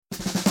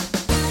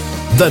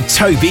The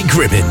Toby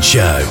Gribbin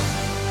Show.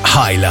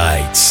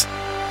 Highlights.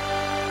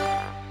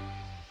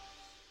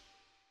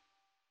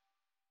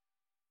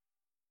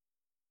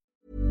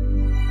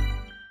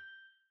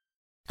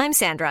 I'm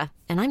Sandra,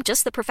 and I'm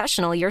just the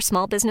professional your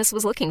small business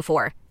was looking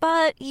for.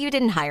 But you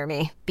didn't hire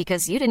me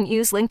because you didn't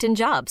use LinkedIn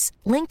Jobs.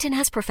 LinkedIn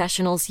has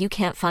professionals you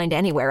can't find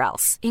anywhere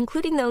else,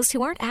 including those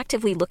who aren't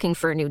actively looking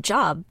for a new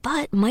job,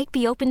 but might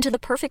be open to the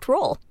perfect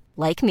role,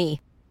 like me.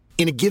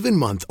 In a given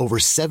month, over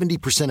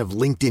 70% of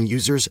LinkedIn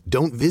users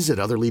don't visit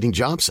other leading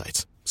job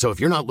sites. So if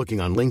you're not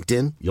looking on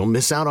LinkedIn, you'll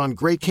miss out on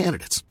great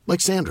candidates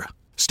like Sandra.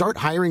 Start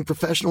hiring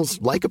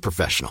professionals like a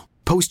professional.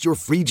 Post your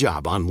free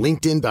job on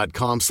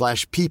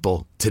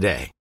linkedin.com/people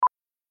today.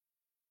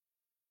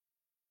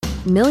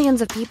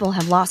 Millions of people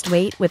have lost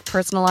weight with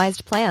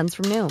personalized plans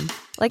from Noom.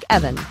 Like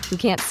Evan, who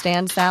can't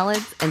stand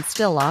salads and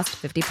still lost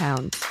 50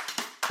 pounds.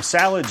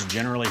 Salads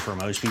generally for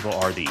most people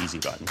are the easy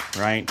button,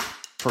 right?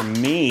 For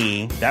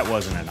me, that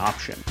wasn't an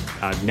option.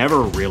 I never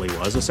really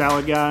was a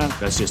salad guy.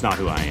 That's just not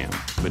who I am.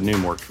 But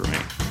Noom worked for me.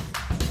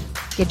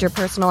 Get your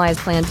personalized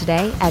plan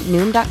today at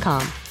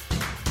Noom.com.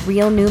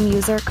 Real Noom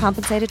user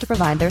compensated to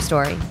provide their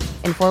story.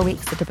 In 4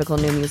 weeks, the typical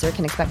Noom user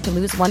can expect to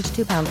lose 1 to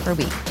 2 pounds per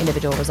week.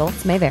 Individual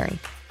results may vary.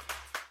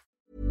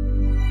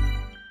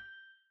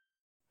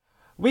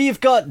 We've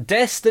got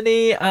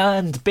Destiny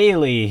and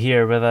Bailey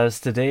here with us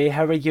today.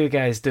 How are you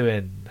guys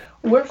doing?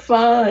 We're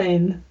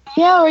fine.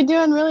 Yeah, we're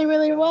doing really,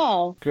 really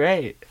well.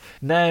 Great.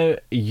 Now,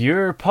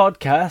 your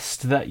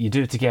podcast that you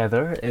do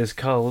together is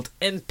called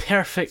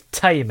Imperfect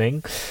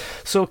Timing.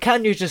 So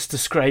can you just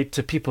describe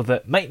to people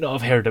that might not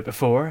have heard it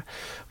before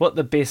what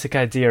the basic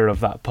idea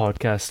of that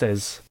podcast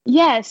is?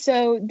 Yeah,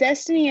 so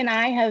Destiny and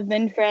I have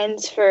been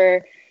friends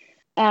for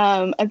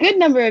a good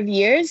number of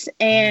years,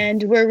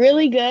 and we're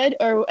really good,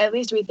 or at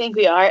least we think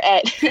we are,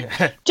 at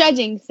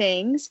judging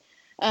things.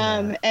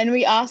 And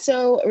we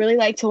also really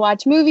like to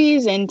watch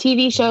movies and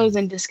TV shows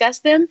and discuss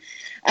them.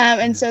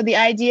 And so the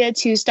idea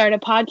to start a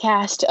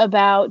podcast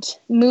about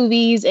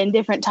movies and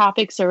different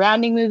topics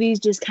surrounding movies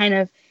just kind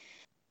of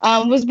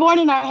was born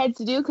in our heads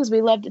to do because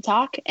we love to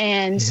talk.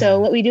 And so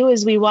what we do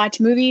is we watch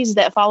movies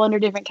that fall under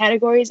different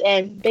categories,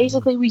 and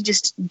basically we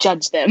just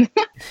judge them.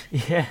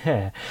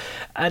 Yeah.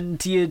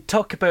 And you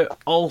talk about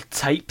all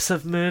types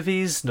of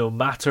movies, no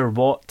matter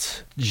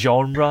what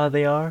genre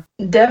they are?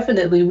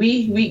 Definitely.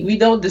 We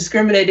don't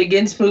discriminate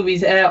against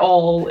movies at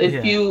all.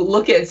 If you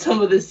look at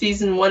some of the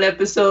season 1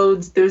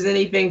 episodes, there's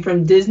anything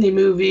from Disney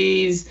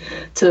movies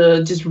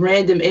to just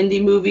random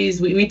indie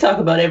movies. We talk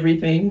about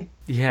everything.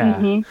 Yeah.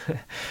 Mm-hmm.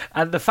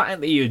 And the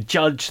fact that you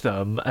judge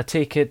them, I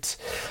take it's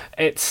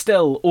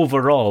still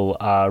overall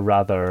a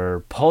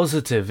rather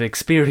positive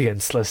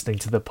experience listening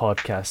to the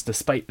podcast,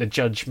 despite the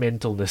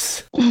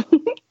judgmentalness.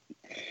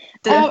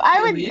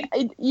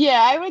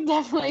 I would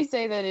definitely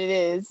say that it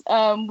is.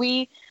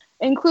 We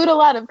include a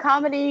lot of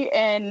comedy,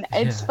 and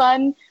it's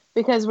fun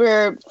because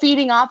we're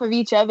feeding off of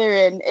each other,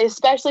 and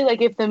especially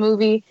like if the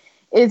movie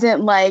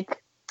isn't like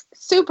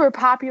super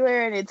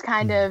popular and it's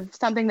kind of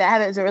something that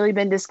hasn't really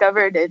been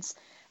discovered, it's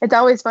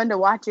always fun to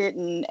watch it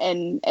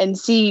and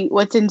see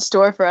what's in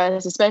store for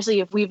us, especially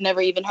if we've never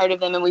even heard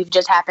of them and we've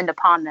just happened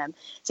upon them.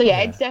 So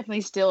it's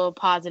definitely still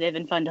positive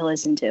and fun to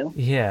listen to.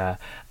 Yeah.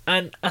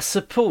 And I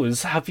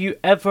suppose, have you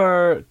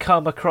ever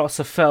come across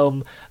a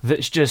film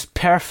that's just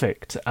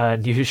perfect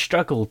and you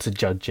struggle to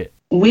judge it?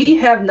 We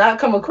have not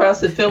come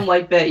across a film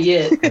like that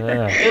yet.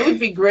 It would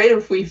be great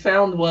if we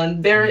found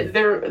one. There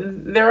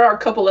are a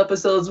couple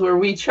episodes where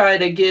we try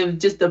to give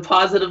just the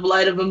positive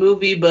light of a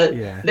movie, but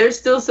there's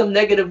still some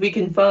negative we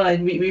can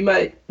find. We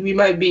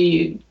might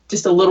be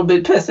just a little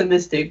bit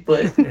pessimistic,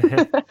 but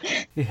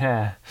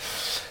yeah.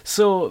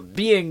 So,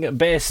 being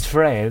best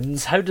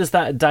friends, how does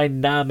that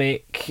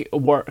dynamic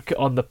work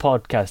on the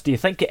podcast? Do you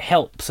think it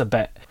helps a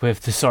bit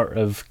with the sort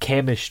of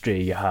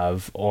chemistry you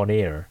have on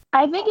air?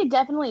 I think it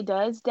definitely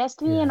does.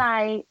 Destiny and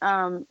I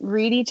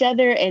read each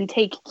other and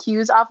take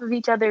cues off of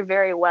each other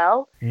very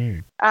well.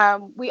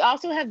 We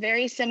also have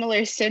very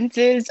similar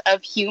senses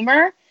of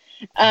humor.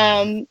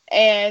 And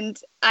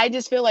I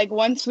just feel like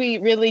once we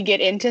really get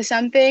into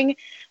something,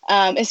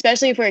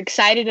 especially if we're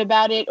excited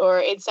about it or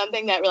it's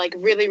something that like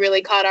really,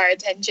 really caught our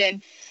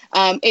attention,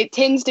 it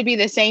tends to be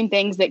the same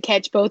things that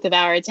catch both of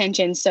our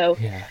attention. So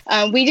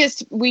we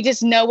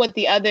just know what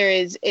the other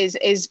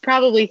is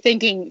probably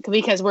thinking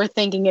because we're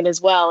thinking it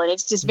as well. And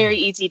it's just very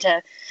easy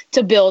to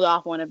build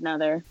off one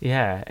another.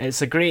 Yeah,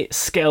 it's a great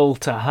skill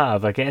to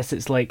have. I guess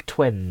it's like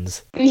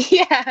twins.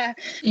 Yeah.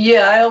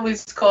 Yeah, I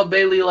always call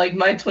Bailey like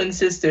my twin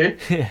sister.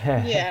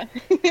 Yeah.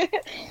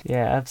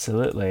 Yeah,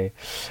 absolutely.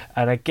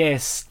 And I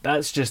guess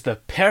that's just the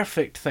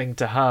perfect thing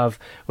to have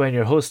when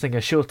you're hosting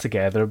a show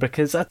together,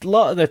 because a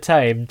lot of the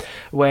time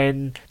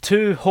when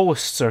two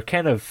hosts are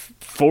kind of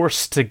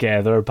forced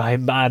together by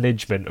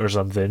management or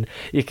something,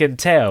 you can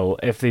tell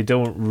if they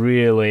don't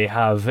really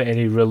have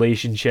any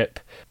relationship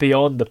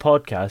beyond the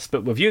podcast.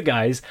 But with you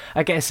guys,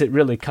 I guess it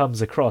really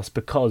comes across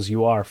because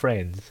you are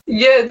friends.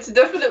 Yeah, it's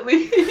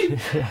definitely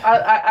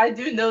I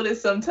do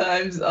notice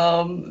sometimes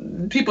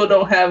people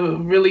don't have a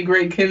really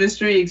great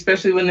chemistry,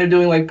 especially when they're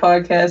doing like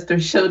podcast or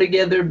show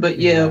together. But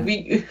yeah.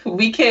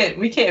 we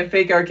can't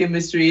fake our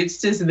chemistry.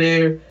 It's just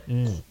there.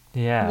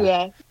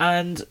 Yeah.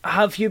 And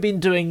have you been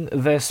doing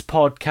this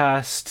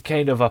podcast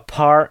kind of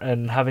apart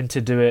and having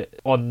to do it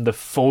on the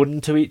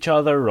phone to each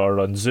other or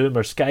on Zoom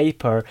or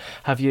Skype, or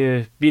have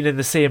you been in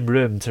the same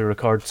room to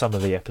record some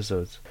of the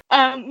episodes?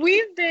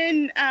 We've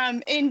been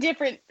in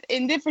different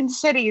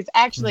cities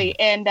actually,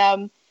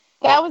 and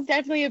that was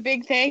definitely a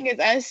big thing, is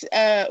us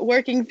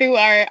working through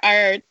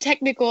our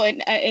technical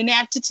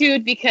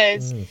inaptitude,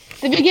 because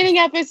the beginning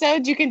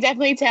episodes, you can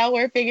definitely tell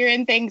we're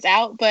figuring things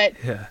out, but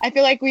I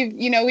feel like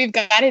we've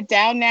got it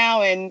down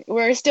now, and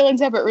we're still in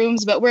separate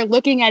rooms, but we're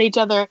looking at each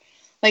other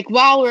like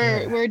while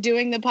we're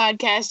doing the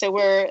podcast, so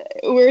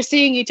we're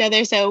seeing each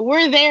other, so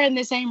we're there in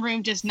the same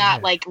room, just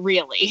not like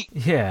really.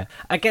 Yeah.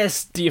 I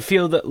guess, do you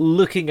feel that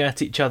looking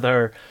at each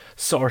other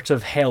sort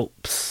of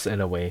helps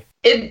in a way?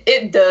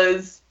 It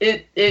does.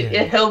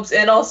 It helps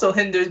and also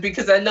hinders,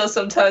 because I know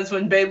sometimes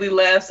when Bailey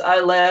laughs,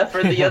 I laugh,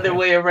 or the other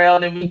way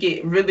around, and we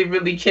get really,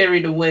 really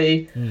carried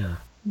away. Yeah.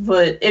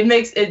 But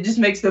it just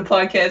makes the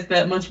podcast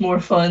that much more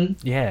fun.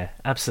 Yeah,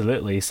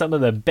 absolutely. Some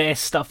of the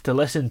best stuff to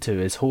listen to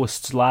is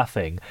hosts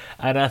laughing,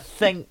 and I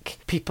think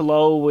people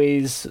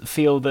always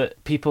feel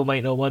that people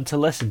might not want to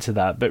listen to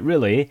that, but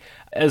really,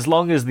 as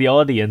long as the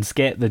audience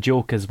get the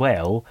joke as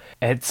well,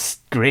 it's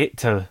great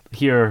to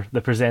hear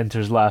the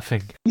presenters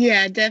laughing.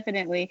 Yeah,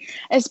 definitely.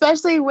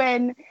 Especially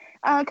when,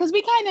 because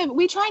we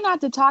try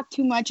not to talk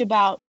too much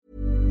about.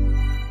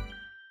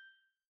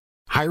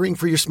 Hiring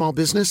for your small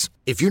business?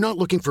 If you're not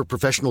looking for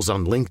professionals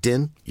on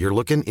LinkedIn, you're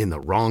looking in the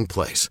wrong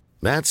place.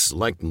 That's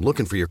like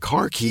looking for your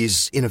car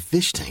keys in a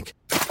fish tank.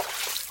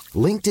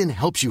 LinkedIn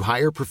helps you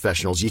hire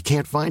professionals you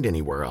can't find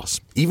anywhere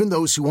else, even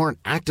those who aren't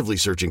actively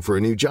searching for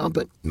a new job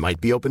but might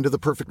be open to the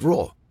perfect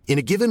role. In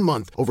a given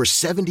month, over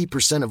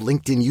 70% of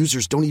LinkedIn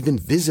users don't even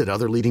visit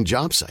other leading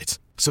job sites.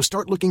 So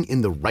start looking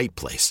in the right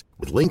place.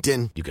 With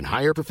LinkedIn, you can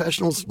hire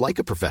professionals like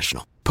a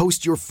professional.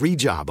 Post your free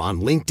job on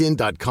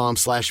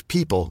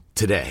linkedin.com/people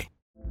today.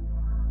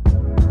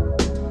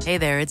 Hey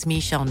there, it's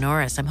Michelle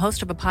Norris. I'm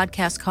host of a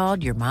podcast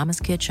called Your Mama's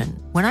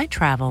Kitchen. When I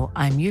travel,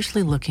 I'm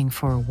usually looking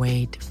for a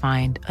way to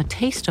find a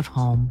taste of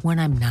home when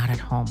I'm not at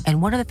home.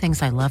 And one of the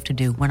things I love to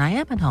do when I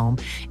am at home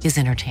is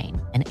entertain.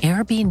 And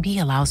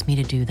Airbnb allows me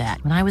to do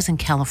that. When I was in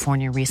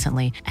California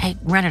recently, I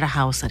rented a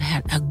house that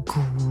had a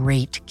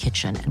great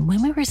kitchen. And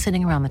when we were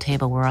sitting around the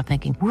table, we were all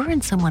thinking, we're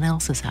in someone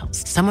else's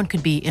house. Someone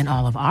could be in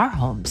all of our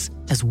homes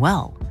as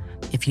well.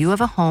 If you have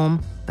a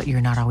home, but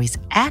you're not always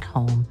at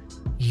home,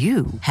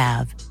 you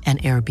have an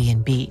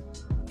Airbnb.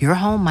 Your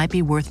home might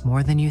be worth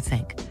more than you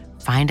think.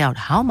 Find out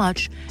how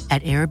much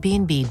at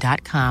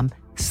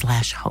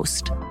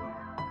airbnb.com/host.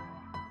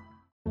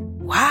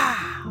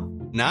 Wow.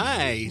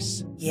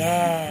 Nice.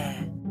 Yeah.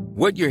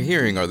 What you're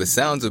hearing are the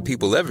sounds of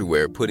people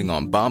everywhere putting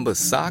on Bombas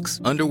socks,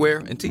 underwear,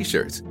 and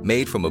T-shirts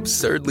made from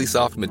absurdly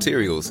soft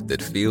materials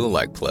that feel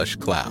like plush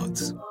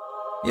clouds.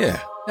 Yeah,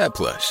 that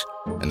plush.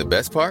 And the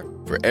best part?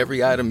 For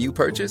every item you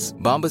purchase,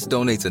 Bombas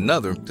donates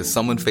another to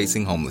someone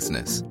facing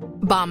homelessness.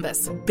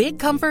 Bombas. Big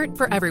comfort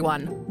for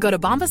everyone. Go to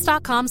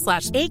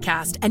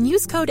bombas.com/ACAST and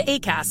use code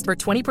ACAST for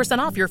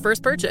 20% off your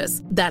first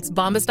purchase. That's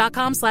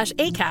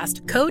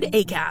bombas.com/ACAST. Code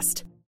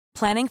ACAST.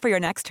 Planning for your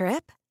next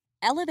trip?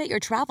 Elevate your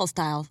travel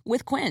style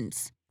with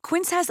Quince.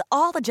 Quince has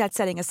all the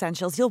jet-setting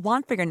essentials you'll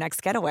want for your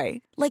next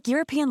getaway, like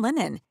European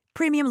linen,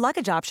 premium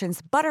luggage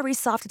options, buttery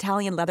soft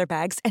Italian leather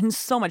bags, and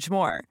so much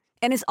more.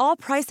 And is all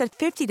priced at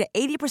 50 to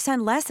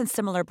 80% less than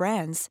similar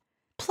brands.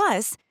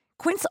 Plus,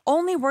 Quince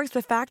only works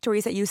with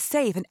factories that use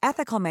safe and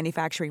ethical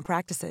manufacturing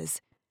practices.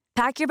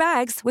 Pack your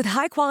bags with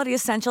high-quality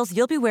essentials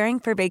you'll be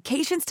wearing for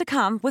vacations to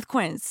come with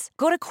Quince.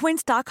 Go to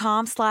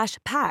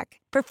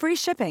quince.com/pack for free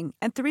shipping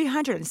and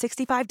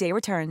 365-day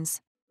returns.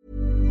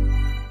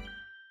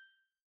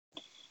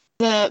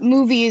 The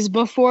movies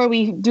before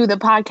we do the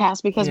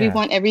podcast, because we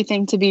want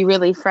everything to be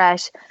really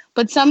fresh.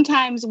 But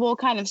sometimes we'll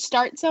kind of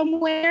start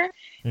somewhere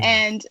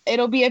and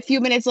it'll be a few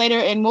minutes later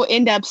and we'll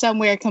end up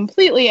somewhere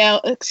completely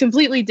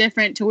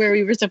different to where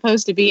we were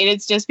supposed to be. And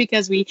it's just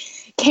because we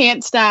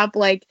can't stop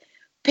like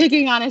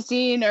picking on a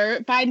scene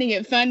or finding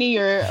it funny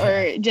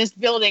or just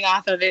building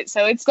off of it.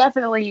 So it's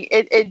definitely,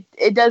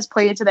 it does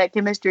play into that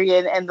chemistry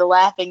and the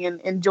laughing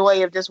and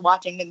joy of just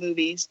watching the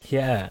movies.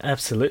 Yeah,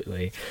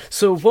 absolutely.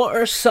 So what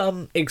are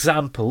some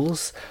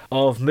examples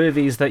of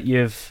movies that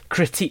you've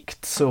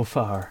critiqued so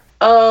far?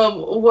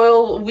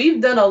 Well,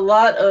 we've done a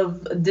lot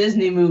of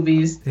Disney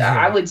movies.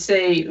 I would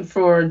say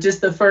for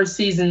just the first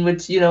season,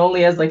 which,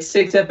 only has like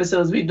 6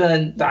 episodes, we've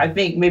done, I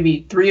think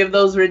maybe 3 of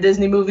those were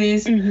Disney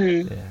movies.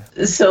 Mm-hmm. Yeah.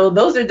 So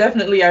those are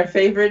definitely our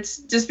favorites,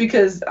 just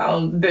because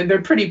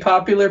they're pretty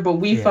popular, but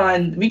we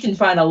can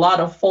find a lot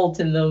of fault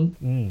in them.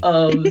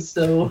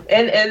 So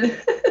and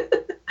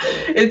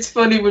it's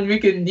funny when we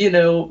can,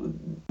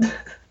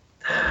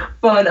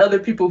 find other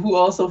people who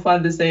also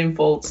find the same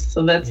faults.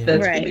 So that's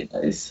really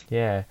nice.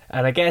 Yeah,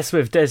 and I guess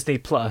with Disney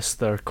Plus,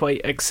 they're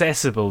quite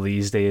accessible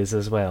these days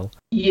as well.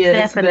 Yeah,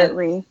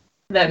 definitely.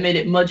 That made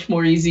it much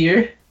more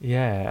easier.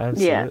 Yeah,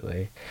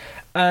 absolutely.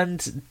 Yeah.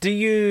 And do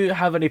you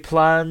have any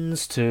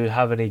plans to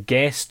have any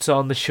guests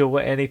on the show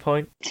at any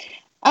point?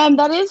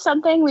 That is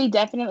something we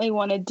definitely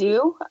want to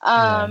do.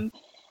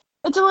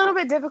 It's a little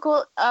bit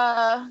difficult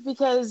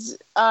because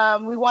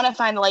we want to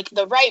find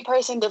the right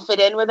person to fit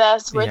in with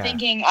us. We're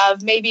thinking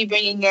of maybe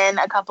bringing in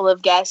a couple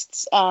of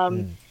guests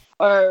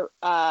or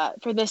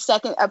for the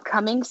second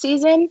upcoming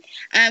season.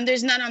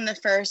 There's none on the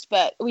first,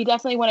 but we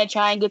definitely want to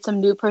try and get some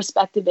new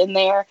perspective in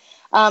there,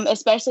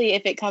 especially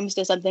if it comes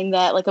to something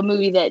that, like a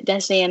movie that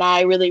Destiny and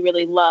I really,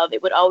 really love.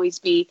 It would always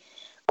be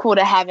cool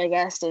to have a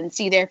guest and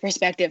see their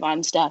perspective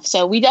on stuff.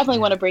 So we definitely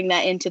want to bring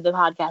that into the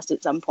podcast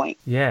at some point.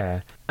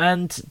 Yeah.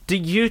 And do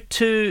you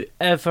two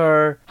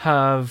ever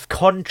have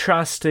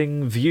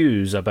contrasting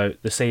views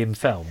about the same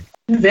film?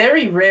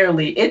 Very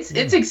rarely. It's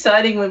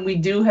exciting when we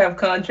do have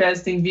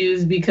contrasting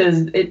views,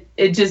 because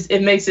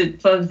it makes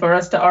it fun for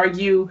us to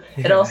argue.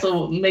 Yeah. It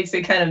also makes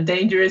it kind of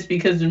dangerous,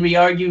 because when we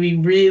argue, we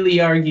really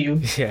argue.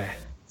 Yeah.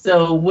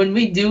 So when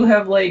we do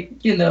have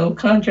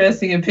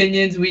contrasting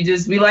opinions,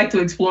 we like to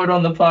explore it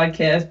on the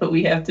podcast, but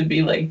we have to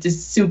be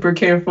just super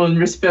careful and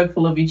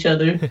respectful of each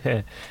other.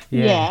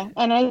 Yeah.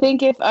 And I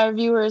think if our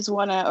viewers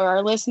or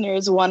our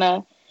listeners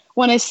wanna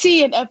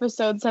see an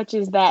episode such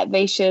as that,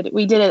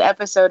 we did an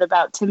episode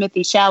about Timothée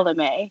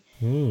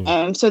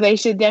Chalamet. So they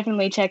should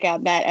definitely check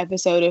out that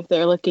episode if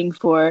they're looking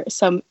for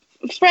some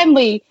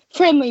friendly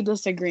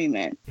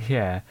disagreement.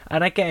 Yeah,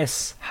 and I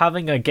guess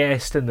having a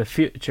guest in the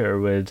future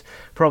would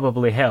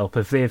probably help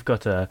if they've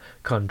got a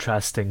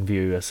contrasting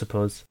view, I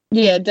suppose.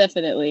 Yeah,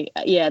 definitely.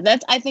 Yeah,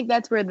 I think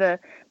that's where the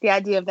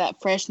idea of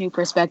that fresh new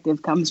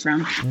perspective comes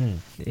from.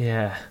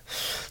 Yeah.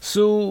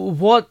 So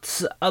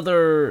what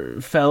other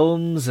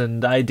films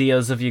and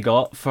ideas have you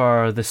got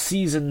for the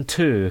season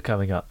 2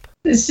 coming up?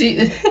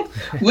 See,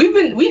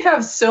 we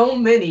have so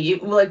many,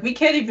 we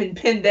can't even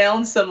pin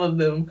down some of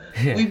them.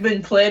 Yeah. We've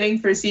been planning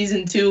for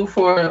season 2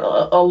 for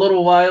a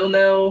little while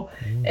now,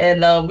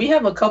 and we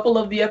have a couple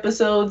of the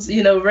episodes,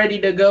 ready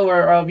to go,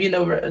 or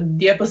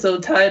the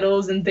episode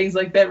titles and things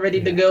like that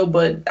ready to go.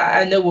 But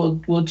I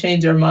know we'll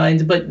change our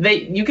minds. But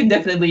you can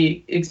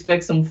definitely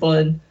expect some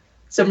fun,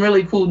 some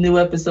really cool new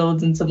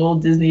episodes, and some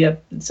old Disney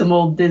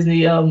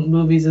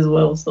movies as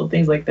well. So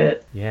things like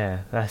that. Yeah,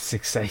 that's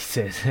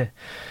exciting.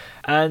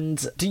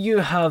 And do you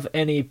have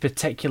any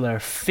particular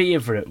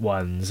favourite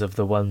ones of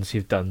the ones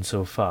you've done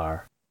so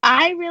far?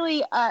 I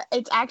really,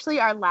 it's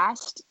actually our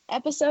last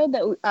episode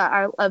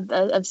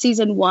of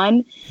season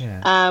 1.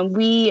 Yeah.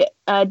 We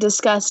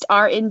discussed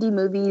Are Indie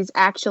Movies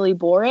Actually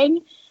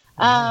Boring?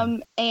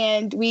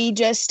 And we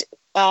just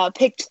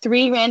picked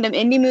 3 random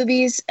indie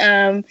movies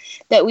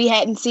that we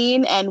hadn't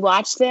seen and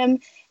watched them.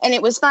 And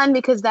it was fun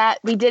because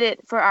we did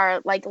it for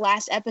our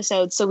last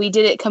episode. So we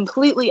did it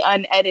completely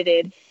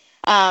unedited.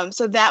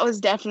 So that was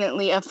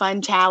definitely a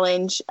fun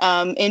challenge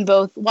in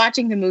both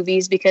watching the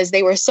movies because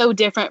they were so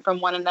different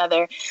from one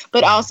another,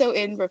 but also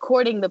in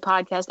recording the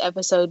podcast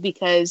episode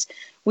because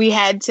we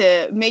had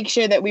to make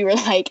sure that we were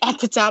at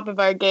the top of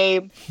our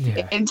game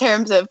in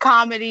terms of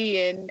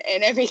comedy and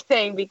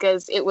everything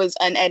because it was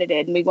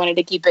unedited and we wanted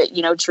to keep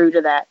it, true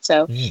to that.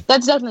 So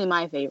that's definitely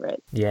my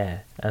favorite. Yeah,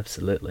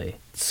 absolutely.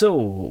 So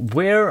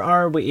where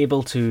are we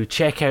able to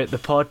check out the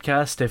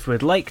podcast if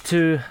we'd like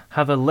to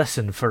have a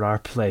listen for our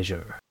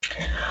pleasure?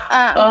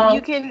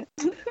 You can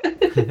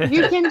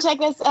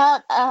check us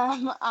out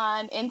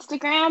on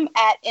Instagram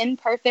at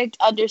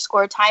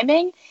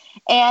imperfect_timing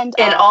and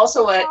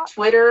also at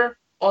Twitter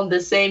on the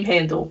same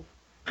handle.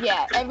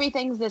 Yeah,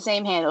 everything's the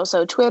same handle.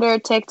 So Twitter,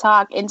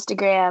 TikTok,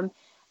 Instagram,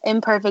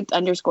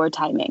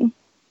 imperfect_timing.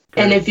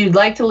 And if you'd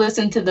like to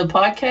listen to the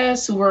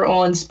podcast, we're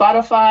on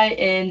Spotify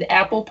and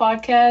Apple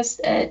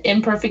Podcasts at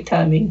Imperfect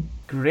Timing.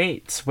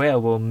 Great.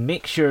 Well, we'll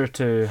make sure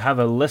to have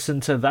a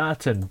listen to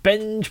that and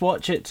binge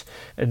watch it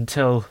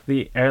until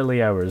the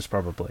early hours,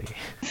 probably.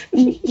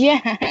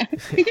 Yeah,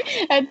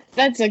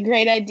 that's a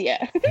great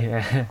idea.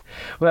 Yeah.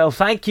 Well,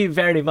 thank you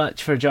very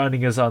much for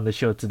joining us on the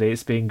show today.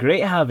 It's been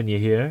great having you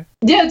here.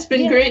 Yeah, it's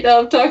been great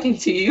talking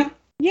to you.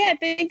 Yeah,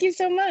 thank you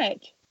so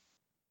much.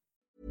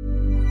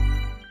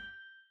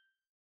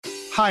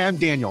 Hi, I'm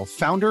Daniel,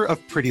 founder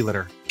of Pretty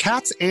Litter.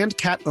 Cats and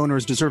cat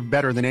owners deserve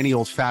better than any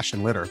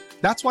old-fashioned litter.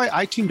 That's why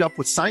I teamed up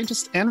with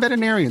scientists and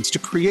veterinarians to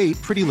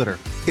create Pretty Litter.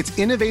 Its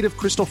innovative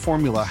crystal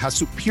formula has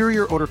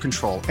superior odor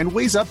control and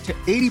weighs up to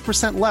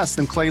 80% less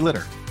than clay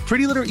litter.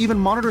 Pretty Litter even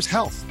monitors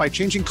health by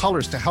changing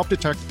colors to help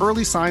detect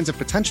early signs of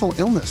potential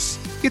illness.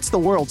 It's the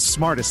world's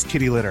smartest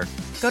kitty litter.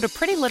 Go to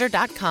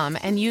prettylitter.com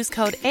and use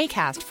code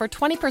ACAST for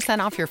 20%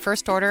 off your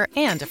first order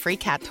and a free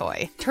cat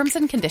toy. Terms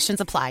and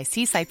conditions apply.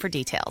 See site for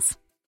details.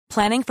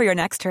 Planning for your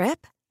next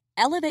trip?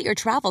 Elevate your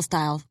travel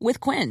style with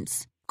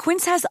Quince.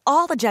 Quince has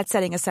all the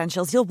jet-setting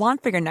essentials you'll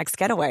want for your next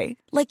getaway,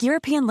 like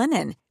European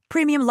linen,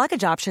 premium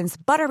luggage options,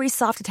 buttery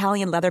soft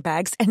Italian leather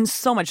bags, and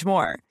so much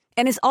more.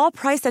 And is all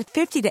priced at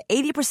 50 to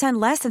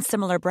 80% less than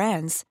similar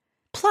brands.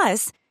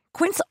 Plus,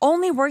 Quince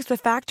only works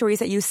with factories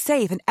that use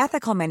safe and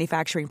ethical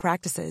manufacturing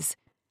practices.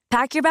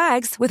 Pack your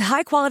bags with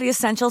high-quality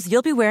essentials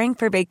you'll be wearing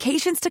for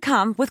vacations to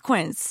come with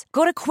Quince.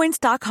 Go to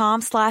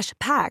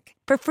quince.com/pack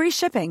for free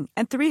shipping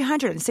and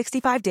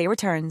 365-day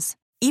returns.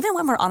 Even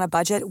when we're on a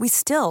budget, we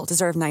still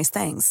deserve nice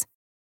things.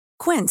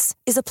 Quince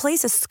is a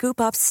place to scoop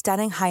up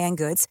stunning high-end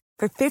goods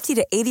for 50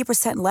 to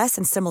 80% less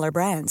than similar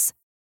brands.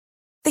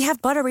 They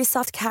have buttery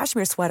soft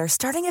cashmere sweaters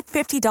starting at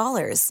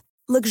 $50,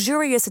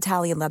 luxurious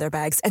Italian leather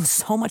bags, and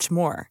so much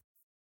more.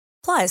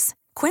 Plus,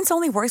 Quince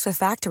only works with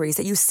factories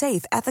that use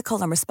safe,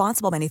 ethical, and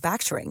responsible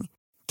manufacturing.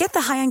 Get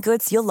the high-end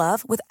goods you'll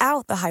love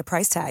without the high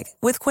price tag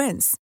with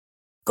Quince.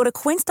 Go to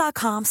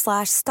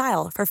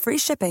quince.com/style for free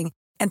shipping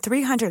and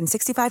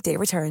 365-day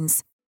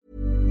returns.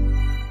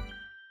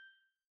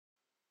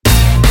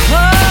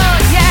 Oh,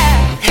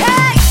 yeah!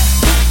 Hey!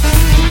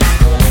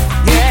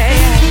 Yeah,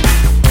 yeah.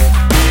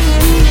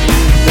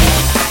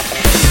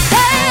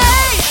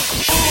 Hey!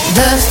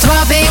 The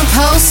throbbing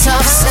pulse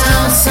of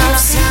sound.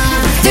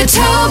 The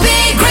Toby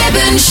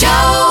Gribbon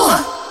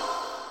Show.